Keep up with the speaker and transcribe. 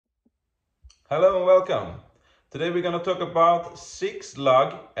Hello and welcome. Today we're going to talk about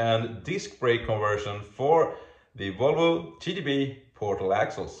 6-lug and disc brake conversion for the Volvo TGB portal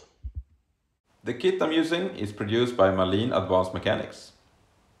axles. The kit I'm using is produced by Mahlin Advanced Mechanics.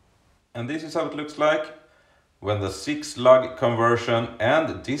 And this is how it looks like when the 6-lug conversion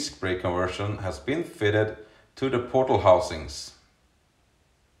and disc brake conversion has been fitted to the portal housings.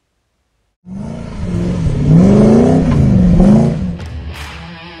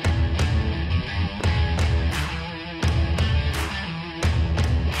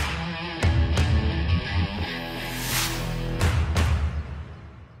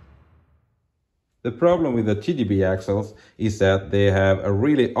 The problem with the TGB axles is that they have a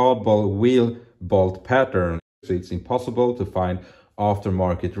really oddball wheel bolt pattern, so it's impossible to find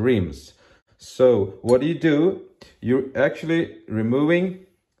aftermarket rims. So what do? You're actually removing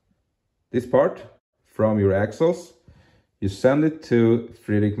this part from your axles. You send it to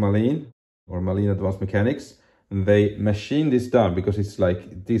Fredrik Mahlin or Mahlin Advanced Mechanics, and they machine this down because it's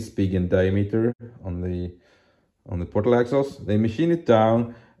like this big in diameter on the portal axles. They machine it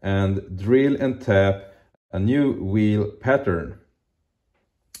down and drill and tap a new wheel pattern.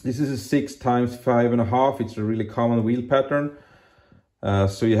 This is a 6 times 5.5. It's a really common wheel pattern.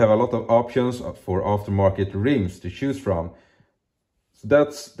 So you have a lot of options for aftermarket rims to choose from. So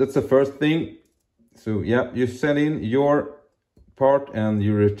that's the first thing. So yeah, you send in your part and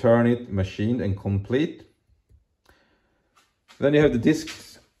you return it machined and complete. Then you have the discs.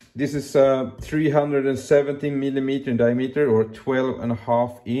 This is 370 millimeter in diameter or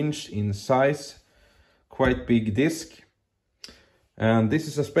 12.5 inch in size. Quite big disc. And this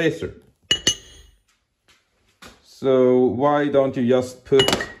is a spacer. So why don't you just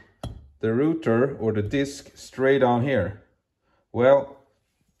put the router or the disc straight on here? Well,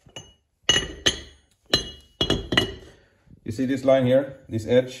 you see this line here, this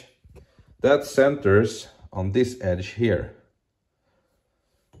edge? That centers on this edge here.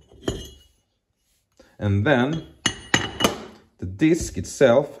 And then the disc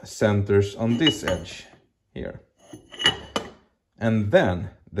itself centers on this edge here. And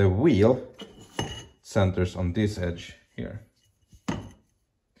then the wheel centers on this edge here.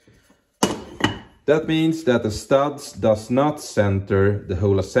 That means that the studs does not center the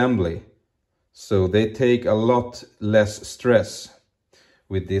whole assembly. So they take a lot less stress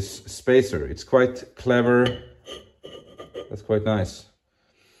with this spacer. It's quite clever. That's quite nice.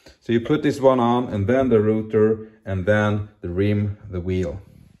 So you put this one on, and then the router, and then the rim, the wheel.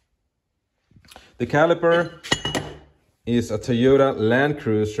 The caliper is a Toyota Land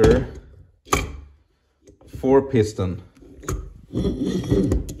Cruiser 4-piston.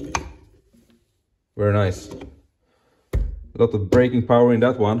 Very nice. A lot of braking power in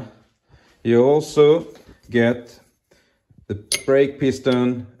that one. You also get the brake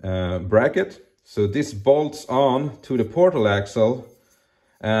piston bracket. So this bolts on to the portal axle.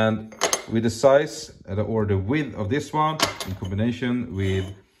 And with the size or the width of this one, in combination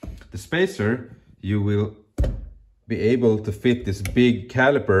with the spacer, you will be able to fit this big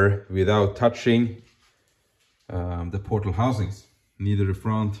caliper without touching the portal housings. Neither the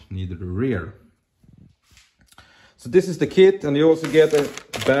front, neither the rear. So this is the kit, and you also get a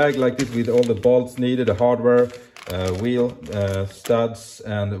bag like this with all the bolts needed, the hardware, wheel studs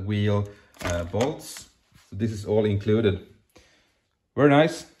and wheel bolts. So this is all included. Very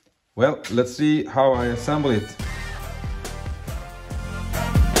nice. Well, let's see how I assemble it.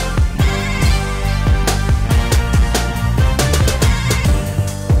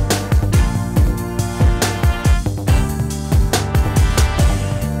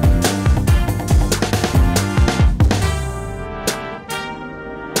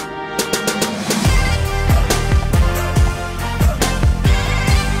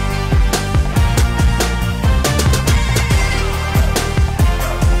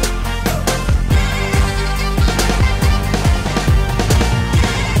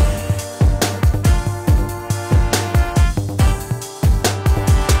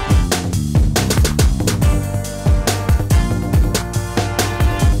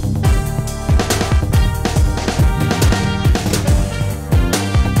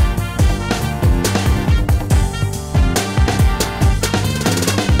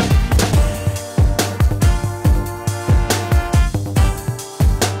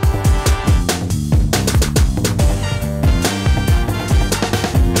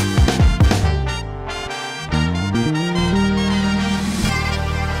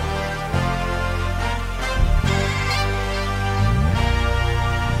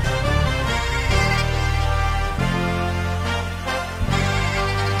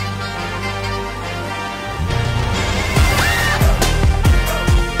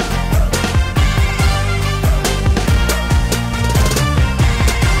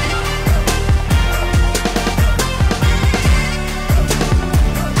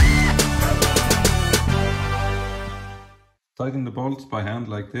 the bolts by hand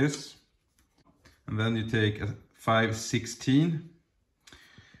like this. And then you take a 5/16.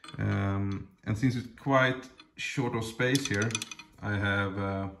 And since it's quite short of space here, I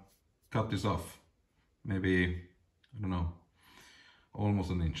have cut this off. Maybe, I don't know, almost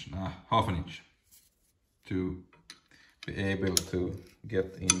an inch, half an inch, to be able to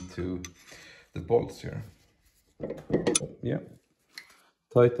get into the bolts here. Yeah,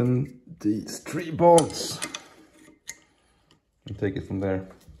 tighten these 3 bolts and take it from there.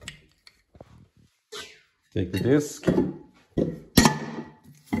 Take the disc,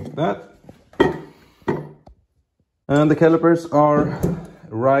 like that, and the calipers are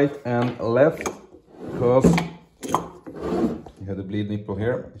right and left because you have the bleed nipple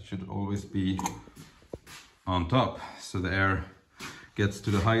here. It should always be on top so the air gets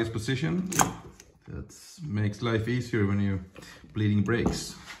to the highest position. That makes life easier when you're bleeding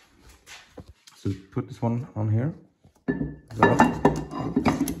brakes. So put this one on here.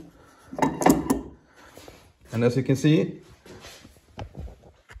 And as you can see,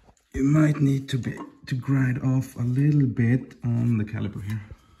 you might need to grind off a little bit on the caliper here.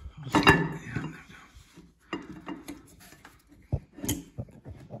 Yeah, there we go.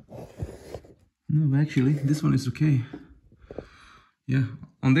 No, actually, this one is okay. Yeah,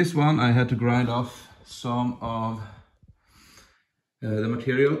 on this one I had to grind off some of the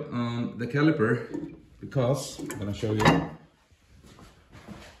material on the caliper because, I'm gonna show you,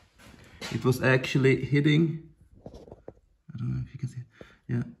 it was actually hitting, I don't know if you can see it.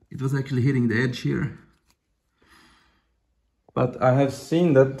 Yeah, it was actually hitting the edge here. But I have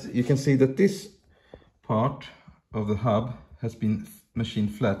seen that, you can see that this part of the hub has been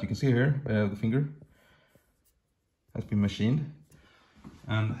machined flat. You can see here, the finger has been machined.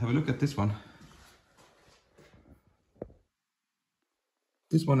 And have a look at this one.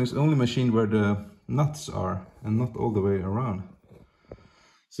 This one is only machined where the nuts are and not all the way around.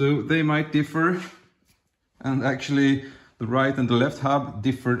 So they might differ, and actually the right and the left hub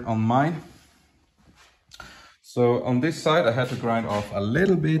differed on mine. So on this side I had to grind off a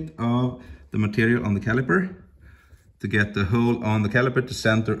little bit of the material on the caliper to get the hole on the caliper to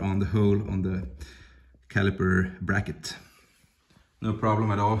center on the hole on the caliper bracket. No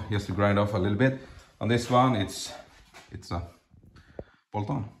problem at all, just to grind off a little bit. On this one it's a bolt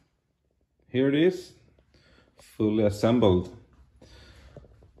on. Here it is, fully assembled.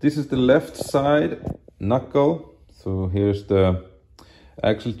 This is the left side knuckle. So here's the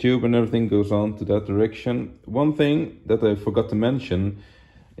axle tube and everything goes on to that direction. One thing that I forgot to mention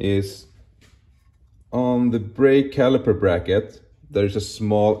is on the brake caliper bracket there's a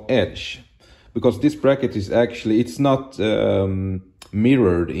small edge, because this bracket is actually, it's not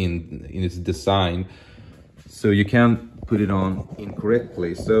mirrored in its design, so you can't put it on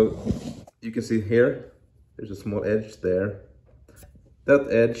incorrectly. So you can see here there's a small edge there.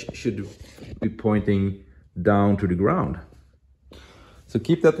 That edge should be pointing down to the ground. So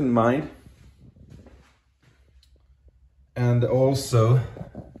keep that in mind. And also,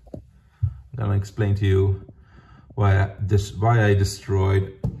 I'm gonna explain to you why I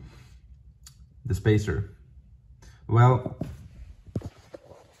destroyed the spacer. Well,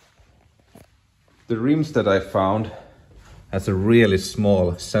 the rims that I found has a really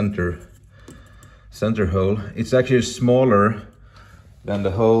small center hole. It's actually smaller than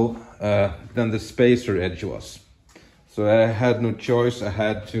the hole than the spacer edge was. So I had no choice. I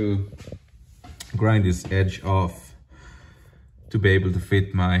had to grind this edge off to be able to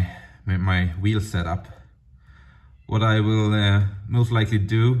fit my wheel setup. What I will most likely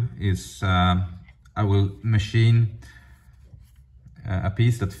do is I will machine a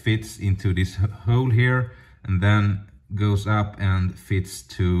piece that fits into this hole here and then goes up and fits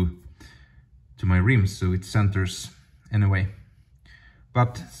to my rims, so it centers anyway.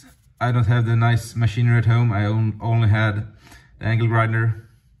 But I don't have the nice machinery at home. I only had the angle grinder,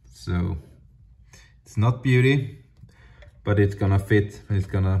 so it's not beauty, but it's gonna fit and it's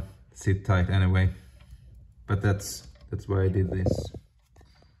gonna sit tight anyway. But that's why I did this.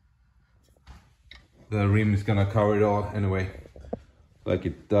 The rim is gonna cover it all anyway, like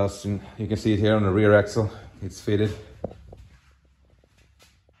it does. You can see it here on the rear axle. It's fitted.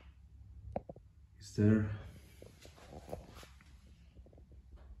 Is there?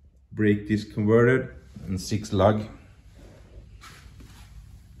 Brake disc converted and 6 lug.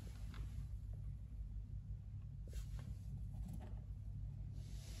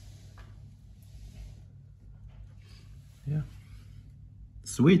 Yeah,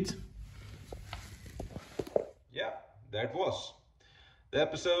 sweet. Yeah, there it was. The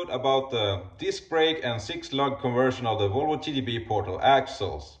episode about the disc brake and 6 lug conversion of the Volvo TGB portal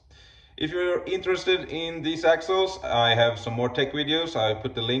axles. If you're interested in these axles, I have some more tech videos. I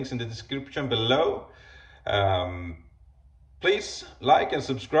put the links in the description below. Please like and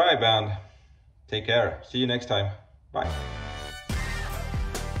subscribe and take care. See you next time. Bye.